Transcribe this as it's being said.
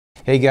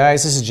Hey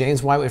guys, this is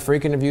James White with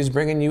Freakin' Reviews,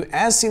 bringing you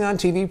As Seen on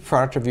TV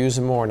product reviews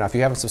and more. Now, if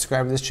you haven't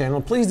subscribed to this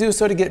channel, please do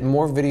so to get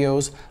more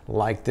videos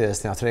like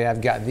this. Now, today I've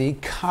got the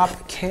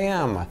Cop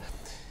Cam.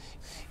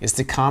 It's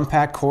the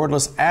compact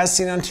cordless As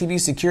Seen on TV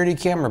security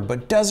camera,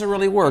 but does it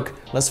really work?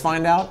 Let's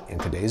find out in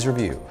today's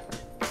review.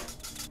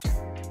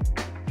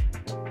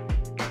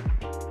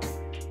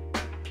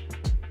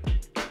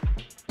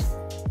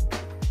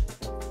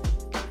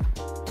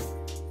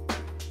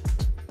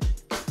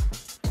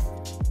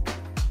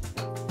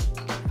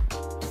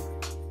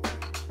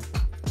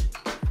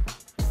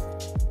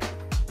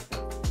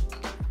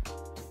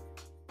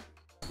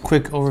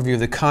 Quick overview of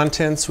the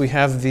contents. We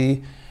have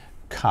the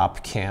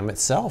Cop Cam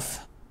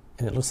itself,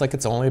 and it looks like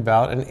it's only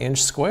about 1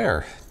 inch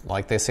square,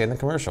 like they say in the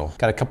commercial.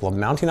 Got a couple of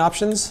mounting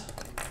options.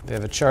 They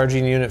have a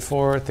charging unit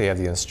for it. They have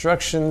the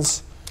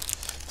instructions,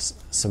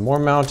 some more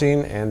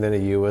mounting, and then a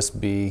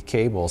USB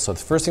cable. So the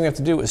first thing we have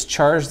to do is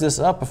charge this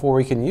up before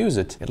we can use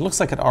it. It looks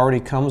like it already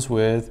comes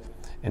with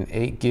an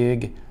 8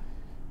 gig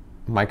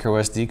micro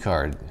SD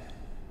card.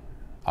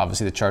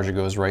 Obviously the charger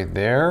goes right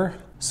there.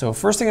 So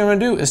first thing I'm going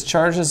to do is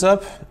charge this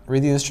up,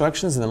 read the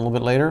instructions, and then a little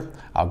bit later,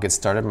 I'll get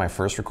started my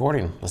first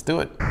recording. Let's do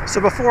it.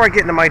 So before I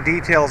get into my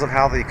details of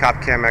how the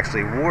Cop Cam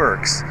actually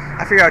works,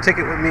 I figured I'd take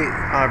it with me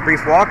on a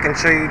brief walk and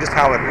show you just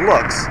how it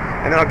looks,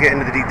 and then I'll get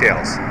into the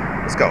details.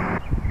 Let's go.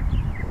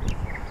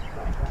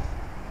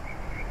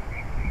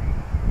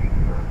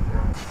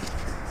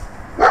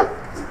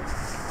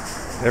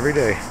 Every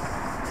day.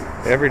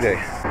 Every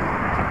day.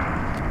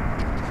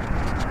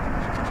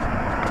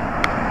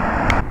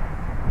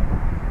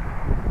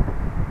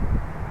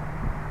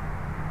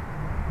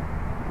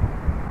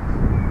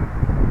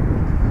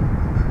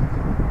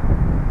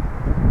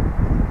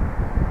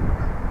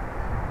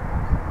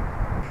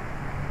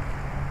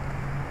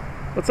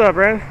 What's up,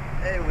 Brandon?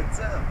 Hey, what's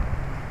up?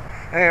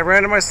 Hey, I ran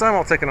into my son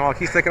while taking a walk.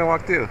 He's taking a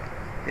walk too.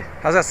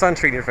 How's that sun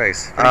treating your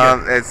face?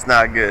 It's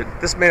not good.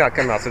 This may not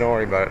come out, so don't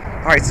worry about it.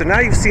 All right, so now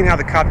you've seen how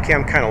the Cop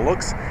Cam kind of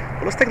looks.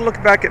 But let's take a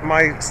look back at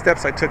my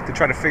steps I took to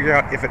try to figure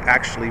out if it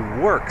actually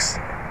works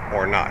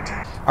or not.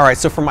 All right,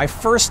 so for my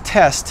first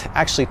test,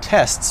 actually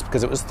tests,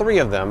 because it was 3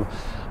 of them,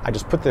 I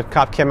just put the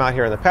Cop Cam out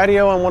here in the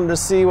patio and wanted to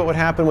see what would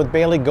happen with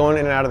Bailey going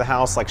in and out of the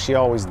house like she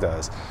always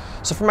does.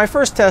 So for my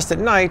first test at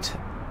night,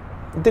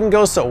 it didn't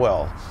go so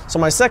well. So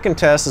my second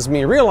test is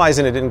me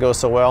realizing it didn't go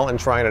so well and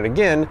trying it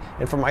again.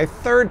 And for my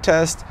third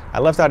test, I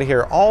left out of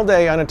here all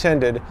day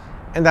unattended,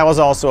 and that was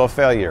also a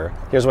failure.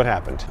 Here's what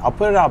happened. I'll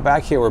put it out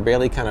back here where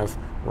Bailey kind of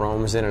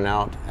roams in and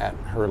out at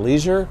her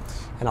leisure,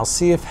 and I'll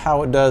see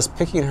how it does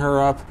picking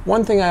her up.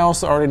 One thing I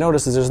also already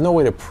noticed is there's no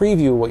way to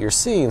preview what you're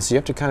seeing, so you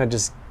have to kind of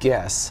just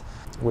guess,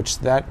 which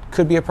that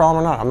could be a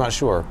problem or not. I'm not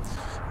sure.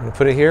 I'm gonna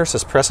put it here. It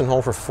says press and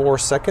hold for 4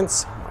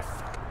 seconds.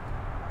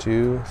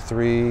 2,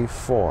 3,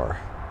 4.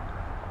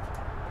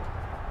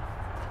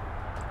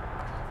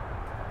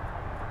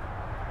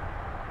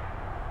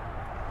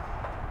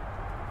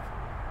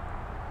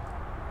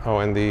 Oh,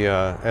 and the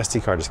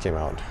SD card just came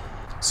out.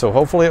 So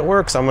hopefully it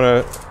works. I'm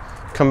gonna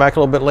come back a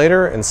little bit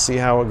later and see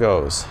how it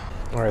goes.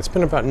 All right, it's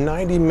been about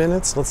 90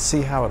 minutes. Let's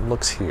see how it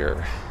looks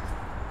here.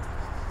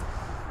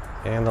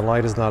 And the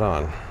light is not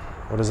on.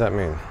 What does that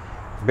mean?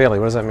 Bailey,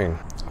 what does that mean?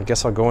 I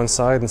guess I'll go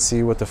inside and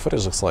see what the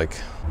footage looks like.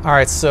 All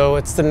right, so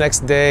it's the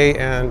next day,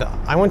 and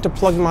I went to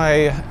plug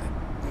my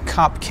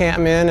Cop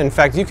Cam in. In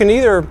fact, you can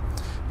either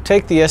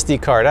take the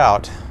SD card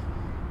out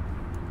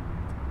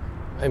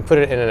and put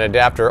it in an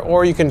adapter,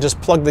 or you can just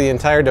plug the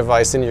entire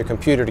device into your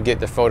computer to get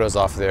the photos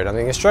off there. Now, the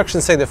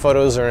instructions say the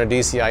photos are in a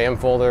DCIM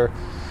folder.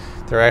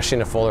 They're actually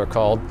in a folder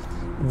called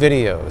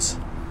Videos.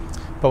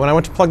 But when I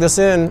went to plug this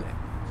in,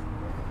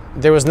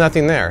 there was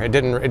nothing there. It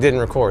didn't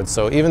record.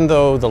 So even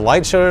though the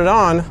light showed it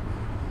on,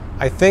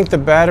 I think the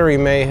battery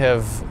may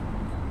have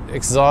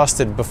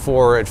exhausted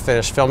before it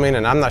finished filming,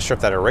 and I'm not sure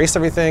if that erased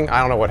everything. I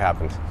don't know what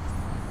happened.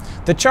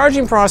 The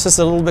charging process is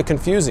a little bit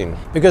confusing,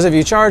 because if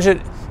you charge it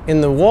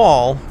in the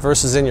wall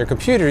versus in your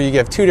computer, you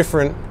get 2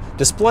 different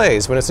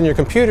displays. When it's in your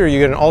computer, you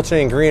get an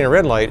alternating green and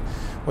red light.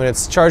 When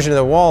it's charged in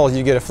the wall,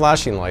 you get a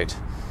flashing light.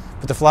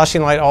 But the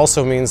flashing light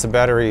also means the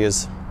battery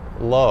is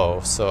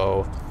low.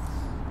 So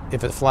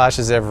if it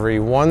flashes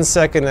every 1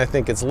 second, I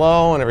think it's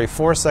low, and every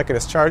 4 seconds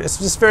it's charged. It's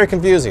just very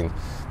confusing.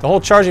 The whole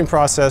charging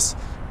process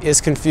is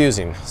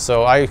confusing.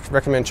 So I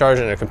recommend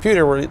charging in a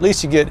computer where at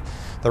least you get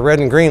the red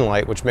and green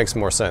light, which makes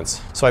more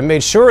sense. So I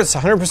made sure it's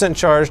 100%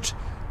 charged.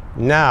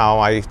 Now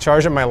I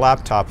charge it on my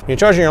laptop. When you're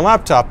charging your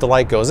laptop, the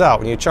light goes out.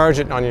 When you charge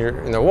it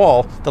in the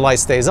wall, the light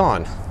stays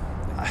on.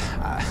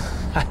 I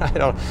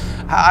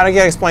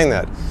can't explain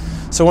that.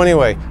 So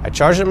anyway, I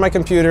charged it on my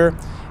computer,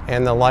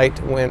 and the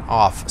light went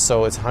off.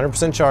 So it's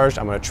 100% charged.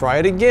 I'm gonna try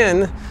it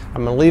again.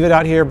 I'm gonna leave it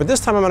out here, but this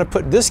time I'm gonna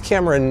put this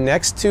camera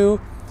next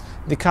to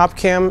the Cop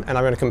Cam, and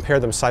I'm gonna compare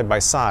them side by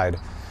side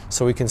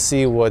so we can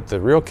see what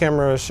the real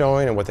camera is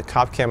showing and what the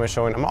Cop Cam is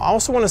showing. I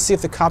also wanna see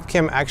if the Cop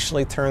Cam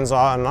actually turns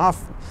on and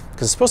off,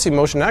 because it's supposed to be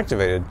motion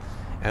activated.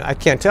 And I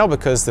can't tell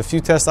because the few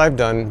tests I've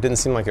done didn't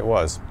seem like it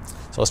was.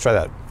 So let's try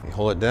that. You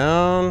hold it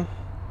down.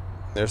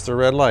 There's the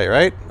red light,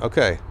 right?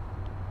 Okay.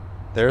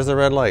 There's the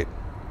red light.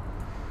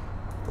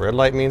 Red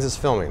light means it's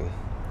filming.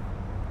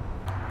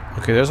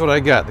 Okay, there's what I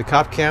got. The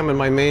cop cam and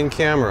my main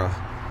camera.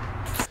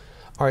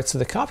 All right, so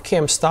the cop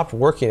cam stopped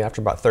working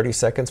after about 30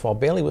 seconds while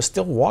Bailey was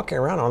still walking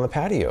around on the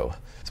patio.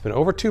 It's been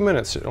over 2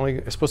 minutes.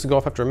 It's supposed to go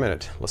off after a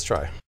minute. Let's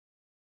try.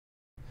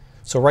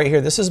 So right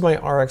here, this is my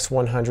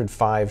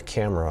RX105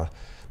 camera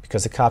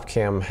because the cop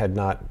cam had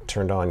not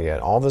turned on yet.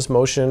 All this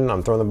motion,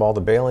 I'm throwing the ball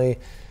to Bailey.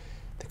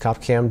 The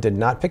cop cam did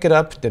not pick it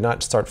up, did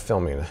not start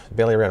filming.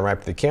 Bailey ran right up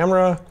to the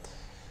camera.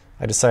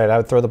 I decided I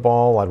would throw the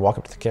ball, I'd walk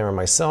up to the camera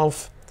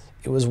myself.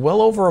 It was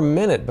well over a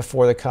minute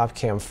before the cop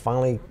cam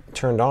finally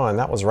turned on.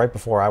 That was right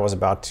before I was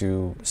about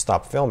to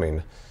stop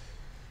filming.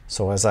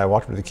 So as I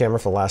walked up to the camera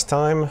for the last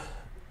time,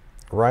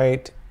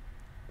 right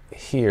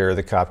here,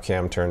 the cop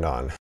cam turned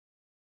on.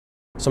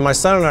 So my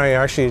son and I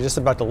are actually just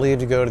about to leave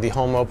to go to the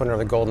home opener of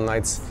the Golden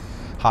Knights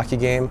hockey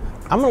game.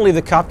 I'm gonna leave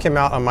the cop cam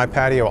out on my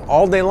patio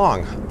all day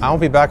long. I'll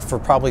be back for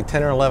probably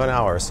 10 or 11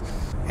 hours.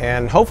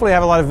 And hopefully I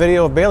have a lot of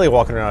video of Bailey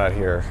walking around out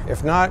here.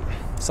 If not,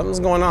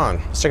 something's going on.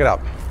 Let's check it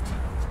out.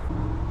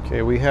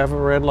 Okay, we have a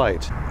red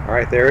light. All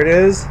right, there it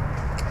is.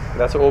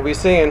 That's what we'll be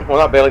seeing. Well,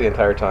 not Bailey the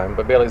entire time,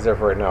 but Bailey's there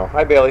for right now.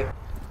 Hi, Bailey.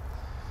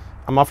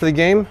 I'm off to the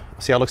game.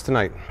 See how it looks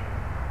tonight.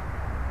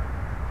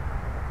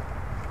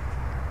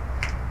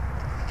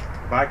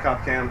 Bye,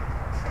 cop cam.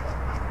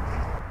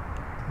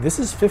 This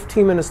is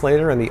 15 minutes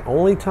later and the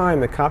only time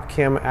the cop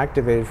cam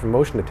activated for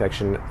motion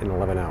detection in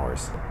 11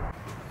 hours.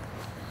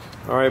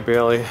 All right,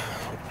 Bailey.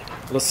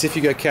 Let's see if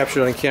you got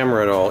captured on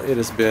camera at all. It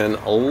has been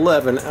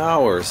 11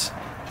 hours.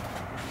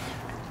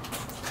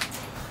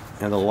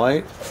 And the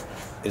light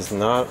is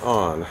not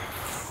on.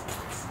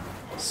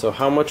 So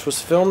how much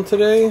was filmed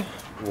today?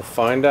 We'll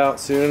find out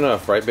soon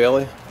enough, right,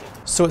 Bailey?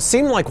 So it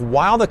seemed like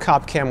while the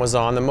cop cam was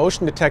on, the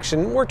motion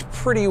detection worked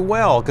pretty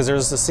well because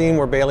there's a scene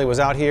where Bailey was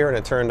out here and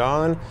it turned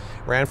on,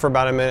 ran for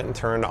about a minute and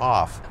turned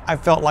off. I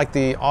felt like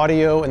the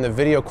audio and the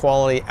video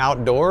quality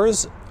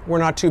outdoors were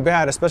not too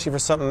bad, especially for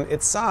something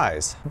its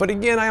size. But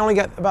again, I only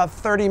got about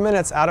 30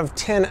 minutes out of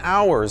 10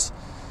 hours,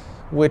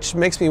 which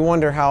makes me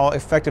wonder how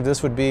effective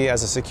this would be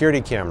as a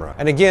security camera.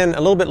 And again, a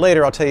little bit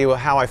later, I'll tell you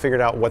how I figured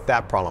out what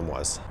that problem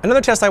was.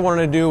 Another test I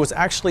wanted to do was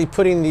actually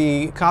putting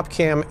the cop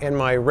cam and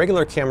my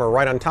regular camera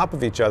right on top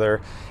of each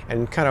other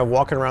and kind of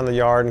walking around the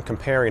yard and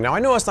comparing. Now, I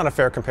know it's not a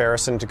fair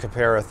comparison to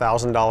compare a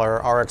 $1,000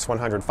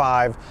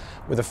 RX105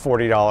 with a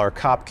 $40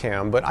 cop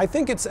cam, but I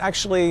think it's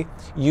actually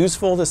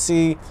useful to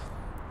see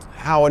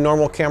how a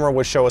normal camera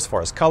would show as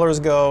far as colors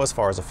go, as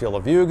far as the field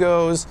of view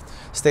goes,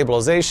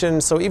 stabilization.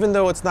 So even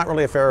though it's not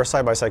really a fair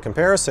side-by-side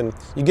comparison,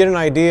 you get an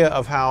idea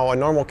of how a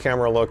normal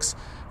camera looks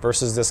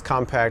versus this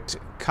compact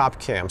cop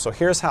cam. So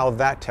here's how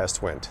that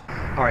test went.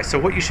 All right, so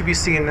what you should be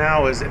seeing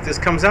now is if this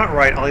comes out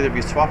right, I'll either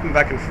be swapping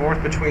back and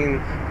forth between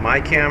my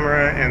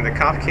camera and the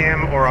cop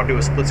cam, or I'll do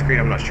a split screen.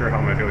 I'm not sure how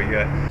I'm gonna do it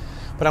yet.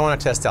 But I want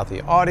to test out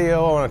the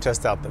audio, I want to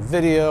test out the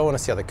video, I want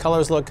to see how the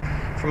colors look.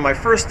 From my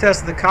first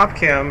test of the cop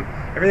cam,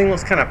 everything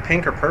looks kind of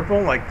pink or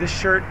purple, like this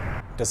shirt.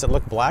 Does it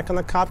look black on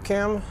the cop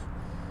cam?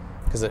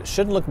 Because it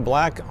should look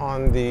black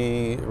on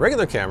the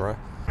regular camera.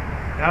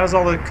 How does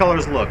all the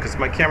colors look? Because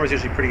my camera's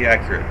usually pretty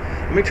accurate.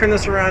 Let me turn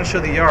this around and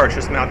show the yard, show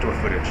some outdoor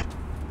footage.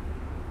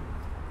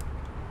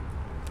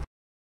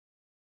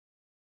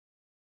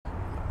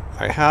 All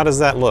right, how does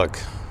that look?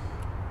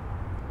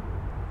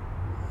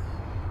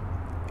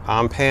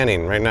 I'm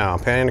panning right now. I'm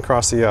panning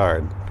across the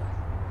yard.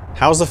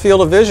 How's the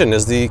field of vision?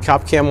 Is the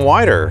cop cam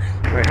wider?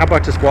 All right, how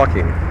about just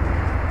walking?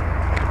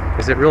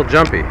 Is it real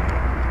jumpy?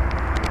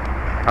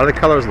 How do the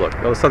colors look?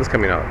 Oh, the sun's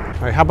coming out.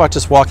 All right, how about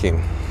just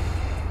walking?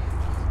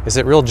 Is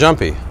it real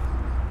jumpy?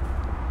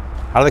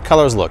 How do the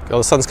colors look? Oh,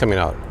 the sun's coming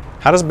out.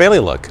 How does Bailey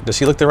look? Does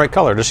she look the right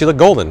color? Does she look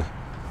golden?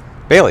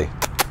 Bailey,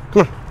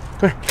 come on,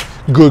 come here.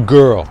 Good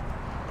girl.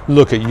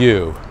 Look at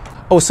you.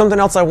 Oh, something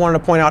else I wanted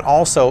to point out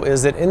also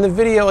is that in the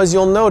video, as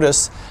you'll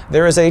notice,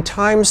 there is a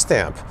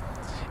timestamp.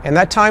 And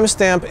that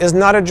timestamp is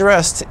not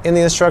addressed in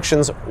the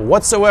instructions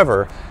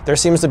whatsoever. There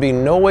seems to be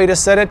no way to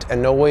set it and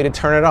no way to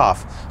turn it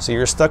off. So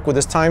you're stuck with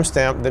this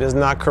timestamp that is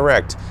not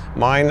correct.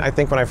 Mine, I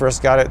think when I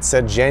first got it,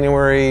 said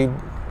January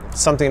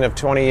something of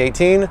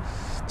 2018.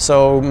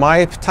 So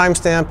my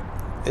timestamp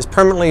is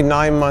permanently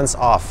 9 months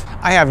off.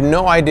 I have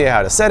no idea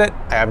how to set it.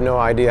 I have no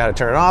idea how to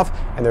turn it off.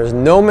 And there's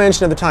no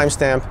mention of the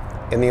timestamp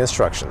in the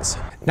instructions.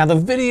 Now the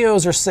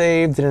videos are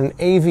saved in an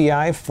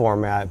AVI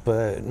format,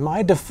 but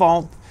my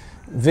default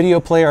video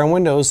player on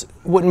Windows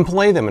wouldn't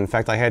play them. In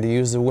fact, I had to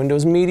use the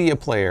Windows Media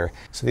Player.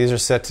 So these are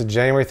set to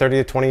January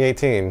 30th,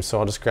 2018. So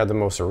I'll just grab the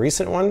most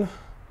recent one,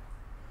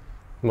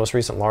 the most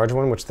recent large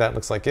one, which that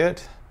looks like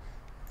it.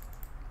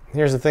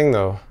 Here's the thing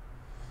though.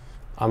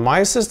 On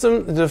my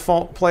system, the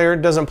default player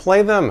doesn't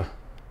play them.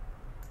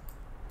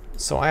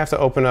 So I have to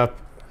open up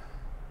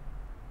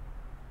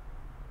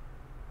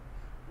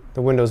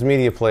the Windows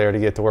Media Player to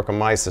get to work on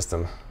my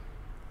system.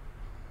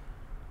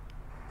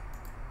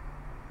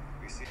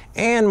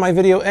 And my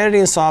video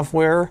editing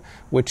software,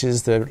 which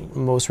is the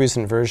most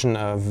recent version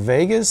of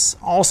Vegas,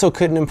 also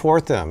couldn't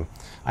import them.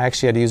 I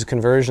actually had to use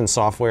conversion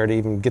software to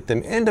even get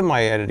them into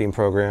my editing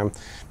program.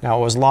 Now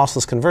it was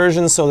lossless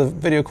conversion, so the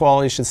video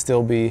quality should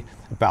still be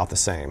about the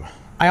same.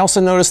 I also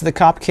noticed that the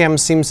CopCam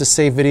seems to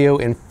save video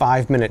in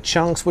 5-minute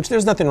chunks, which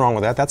there's nothing wrong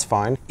with that, that's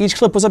fine. Each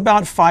clip was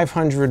about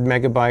 500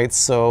 megabytes,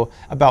 so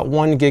about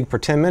 1 gig per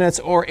 10 minutes,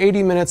 or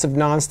 80 minutes of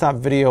non-stop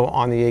video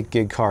on the 8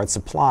 gig card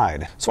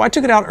supplied. So I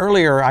took it out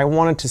earlier. I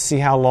wanted to see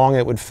how long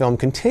it would film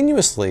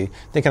continuously,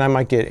 thinking I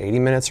might get 80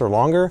 minutes or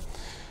longer,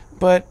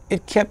 but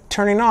it kept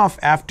turning off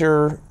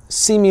after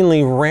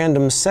seemingly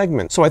random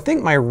segments. So I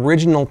think my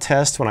original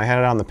test when I had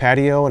it on the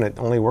patio and it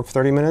only worked for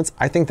 30 minutes,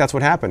 I think that's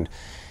what happened.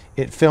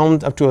 It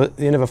filmed up to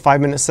the end of a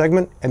 5-minute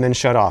segment and then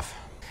shut off.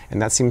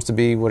 And that seems to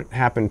be what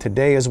happened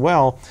today as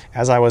well.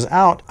 As I was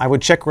out, I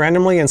would check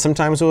randomly and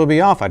sometimes it would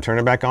be off. I'd turn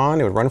it back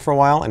on, it would run for a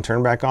while and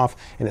turn back off.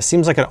 And it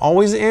seems like it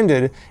always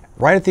ended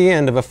right at the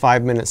end of a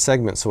 5-minute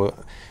segment. So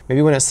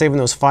maybe when it's saving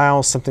those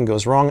files, something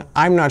goes wrong.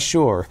 I'm not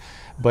sure.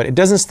 But it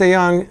doesn't stay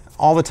on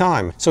all the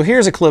time. So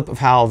here's a clip of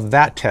how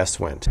that test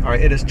went. All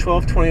right, it is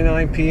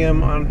 12:29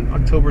 p.m. on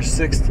October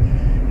 6th,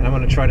 and I'm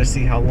going to try to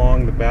see how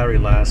long the battery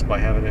lasts by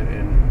having it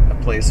in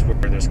a place where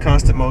there's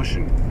constant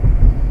motion.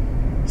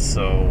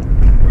 So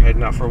we're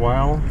heading out for a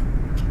while,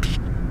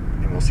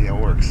 and we'll see how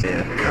it works.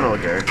 Yeah, I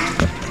don't care.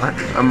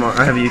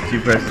 I have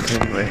YouTube presence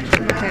anyway.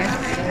 Okay.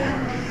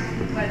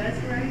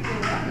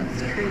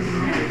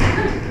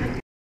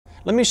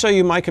 Let me show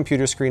you my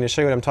computer screen to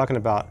show you what I'm talking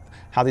about,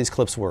 how these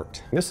clips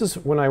worked. This is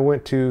when I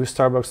went to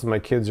Starbucks with my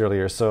kids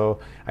earlier. So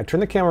I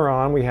turned the camera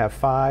on. We have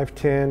 5,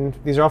 10,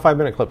 these are all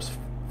 5-minute clips.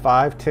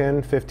 5,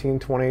 10, 15,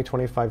 20,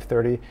 25,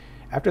 30.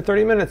 After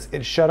 30 minutes,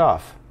 it shut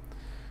off.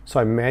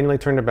 So I manually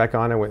turned it back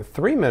on and went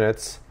 3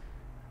 minutes,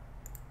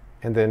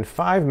 and then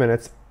 5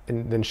 minutes,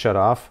 and then shut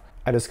off.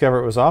 I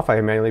discovered it was off. I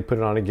manually put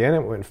it on again. It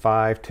went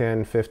 5,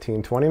 10,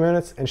 15, 20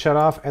 minutes and shut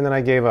off, and then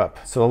I gave up.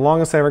 So the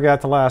longest I ever got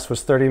to last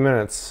was 30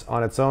 minutes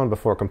on its own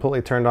before it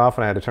completely turned off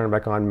and I had to turn it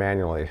back on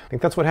manually. I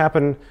think that's what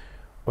happened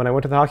when I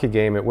went to the hockey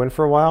game. It went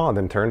for a while and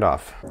then turned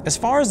off. As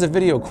far as the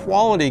video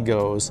quality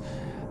goes,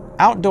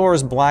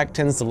 outdoors black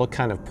tends to look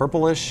kind of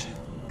purplish.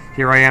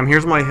 Here I am.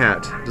 Here's my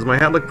hat. Does my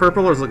hat look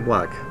purple or does it look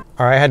black?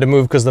 All right, I had to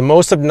move because the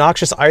most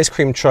obnoxious ice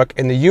cream truck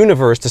in the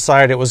universe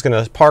decided it was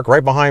going to park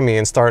right behind me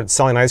and start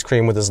selling ice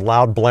cream with this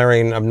loud,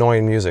 blaring,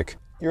 annoying music.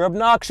 You're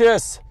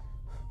obnoxious.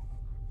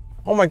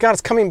 Oh my God,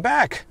 it's coming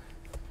back.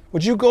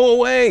 Would you go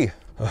away?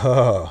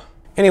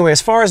 Anyway,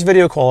 as far as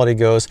video quality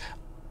goes,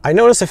 I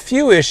noticed a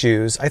few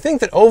issues. I think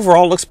that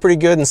overall it looks pretty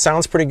good and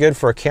sounds pretty good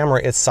for a camera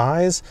its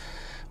size.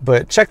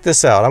 But check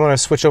this out. I'm going to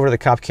switch over to the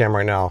CopCam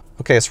right now.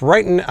 Okay,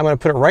 I'm going to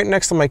put it right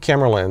next to my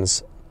camera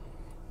lens.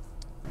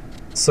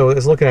 So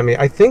it's looking at me.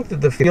 I think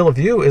that the field of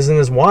view isn't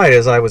as wide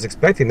as I was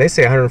expecting. They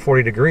say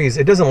 140 degrees.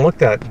 It doesn't look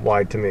that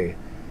wide to me.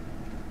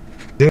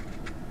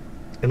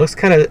 It looks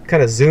kind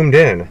of zoomed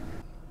in.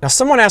 Now,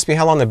 someone asked me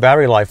how long the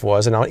battery life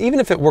was, and now, even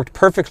if it worked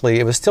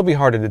perfectly, it would still be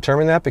hard to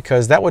determine that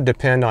because that would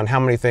depend on how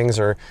many things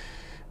are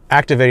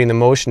activating the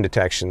motion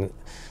detection.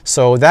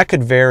 So that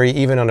could vary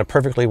even on a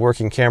perfectly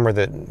working camera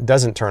that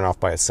doesn't turn off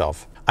by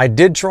itself. I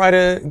did try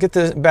to get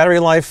the battery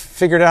life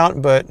figured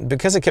out, but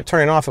because it kept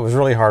turning off, it was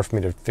really hard for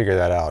me to figure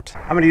that out.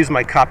 I'm going to use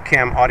my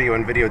CopCam audio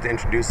and video to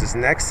introduce this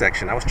next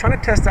section. I was trying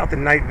to test out the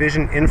night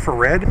vision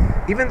infrared.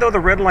 Even though the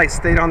red light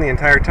stayed on the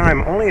entire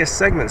time, only a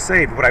segment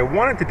saved. What I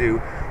wanted to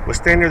do was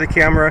stand near the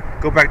camera,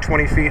 go back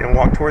 20 feet and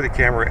walk toward the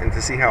camera and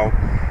to see how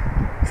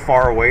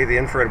far away the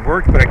infrared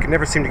worked, but I could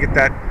never seem to get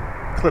that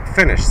clip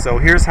finished. So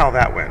here's how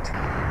that went.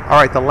 All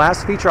right, the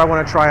last feature I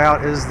want to try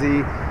out is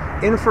the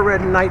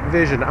infrared night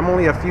vision. I'm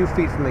only a few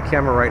feet from the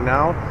camera right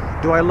now.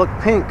 Do I look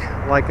pink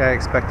like I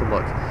expect to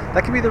look?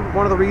 That could be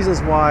one of the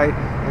reasons why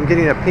I'm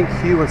getting a pink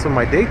hue in some of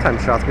my daytime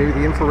shots. Maybe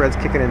the infrared's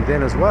kicking in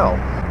then as well.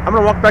 I'm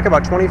going to walk back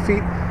about 20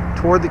 feet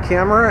toward the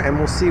camera and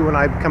we'll see when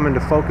I come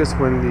into focus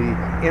when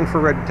the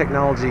infrared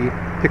technology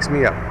picks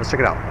me up. Let's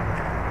check it out.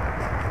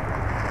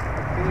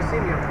 Can you see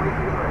me? I'm 20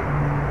 feet away.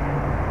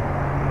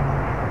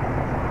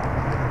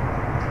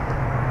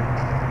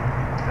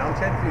 Now I'm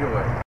 10 feet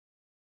away.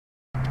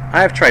 I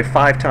have tried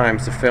 5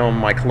 times to film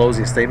my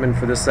closing statement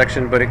for this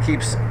section, but it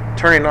keeps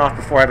turning off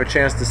before I have a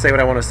chance to say what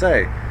I want to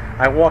say.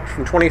 I walked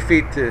from 20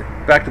 feet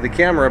back to the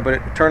camera, but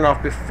it turned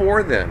off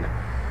before then.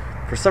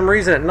 For some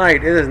reason at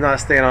night, it is not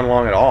staying on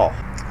long at all.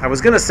 I was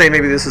going to say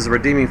maybe this is a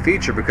redeeming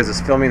feature because it's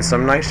filming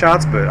some night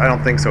shots, but I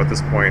don't think so at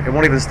this point. It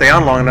won't even stay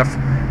on long enough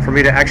for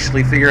me to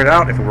actually figure it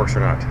out if it works or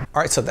not.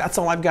 All right, so that's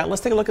all I've got.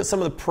 Let's take a look at some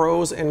of the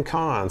pros and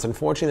cons.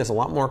 Unfortunately, there's a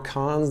lot more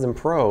cons than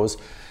pros.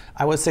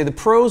 I would say the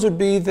pros would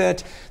be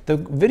that the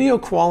video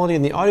quality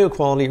and the audio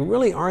quality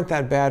really aren't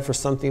that bad for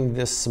something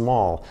this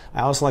small.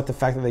 I also like the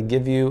fact that they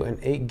give you an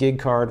 8 gig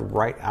card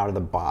right out of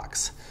the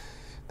box.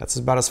 That's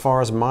about as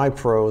far as my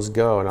pros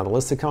go. Now the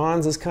list of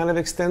cons is kind of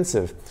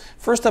extensive.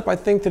 First up, I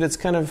think that it's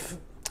kind of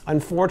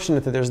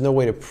unfortunate that there's no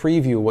way to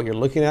preview what you're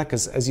looking at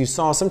because as you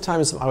saw,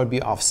 sometimes I would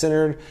be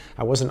off-centered.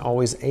 I wasn't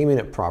always aiming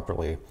it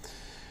properly.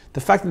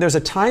 The fact that there's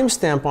a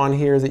timestamp on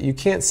here that you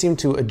can't seem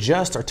to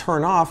adjust or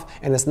turn off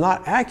and it's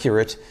not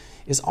accurate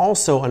is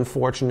also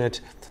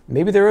unfortunate.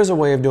 Maybe there is a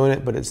way of doing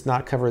it, but it's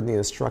not covered in the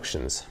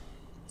instructions.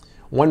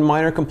 One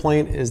minor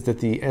complaint is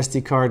that the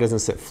SD card doesn't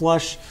sit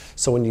flush,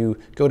 so when you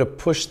go to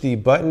push the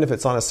button, if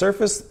it's on a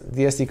surface,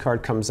 the SD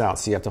card comes out,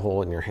 so you have to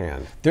hold it in your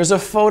hand. There's a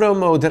photo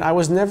mode that I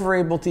was never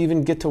able to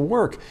even get to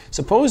work.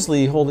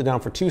 Supposedly, you hold it down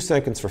for 2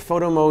 seconds for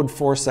photo mode,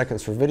 4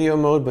 seconds for video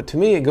mode, but to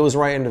me it goes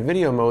right into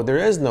video mode. There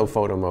is no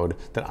photo mode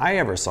that I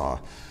ever saw.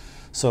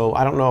 So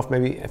I don't know if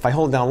maybe if I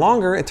hold it down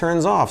longer, it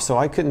turns off, so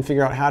I couldn't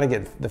figure out how to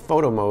get the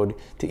photo mode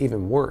to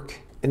even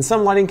work. In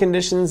some lighting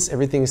conditions,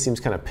 everything seems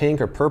kind of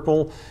pink or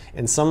purple.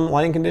 In some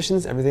lighting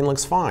conditions, everything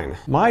looks fine.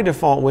 My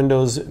default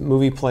Windows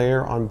movie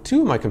player on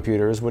 2 of my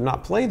computers would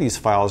not play these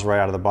files right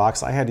out of the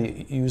box. I had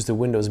to use the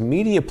Windows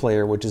Media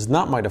Player, which is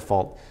not my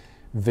default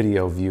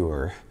video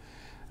viewer.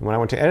 And when I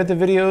went to edit the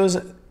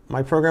videos,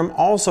 my program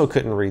also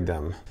couldn't read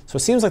them. So it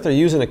seems like they're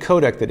using a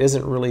codec that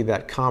isn't really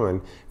that common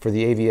for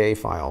the AVA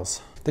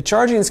files. The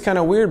charging is kind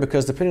of weird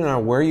because depending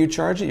on where you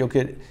charge it, you'll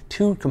get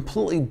 2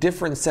 completely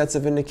different sets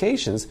of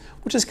indications,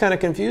 which is kind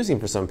of confusing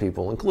for some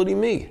people, including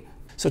me.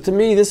 So to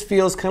me, this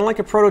feels kind of like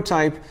a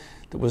prototype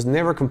that was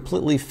never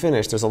completely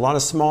finished. There's a lot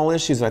of small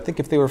issues. I think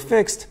if they were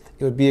fixed,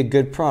 it would be a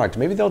good product.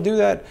 Maybe they'll do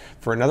that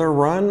for another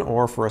run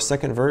or for a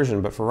second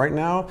version, but for right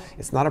now,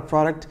 it's not a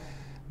product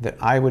that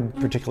I would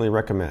particularly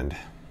recommend.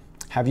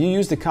 Have you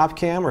used a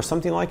CopCam or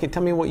something like it?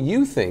 Tell me what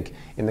you think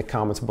in the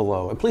comments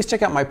below. And please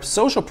check out my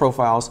social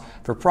profiles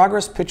for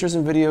progress, pictures,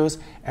 and videos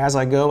as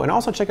I go. And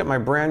also check out my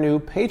brand new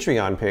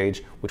Patreon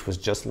page, which was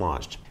just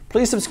launched.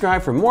 Please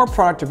subscribe for more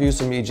product reviews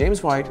from me,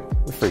 James White,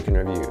 with Freakin'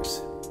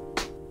 Reviews.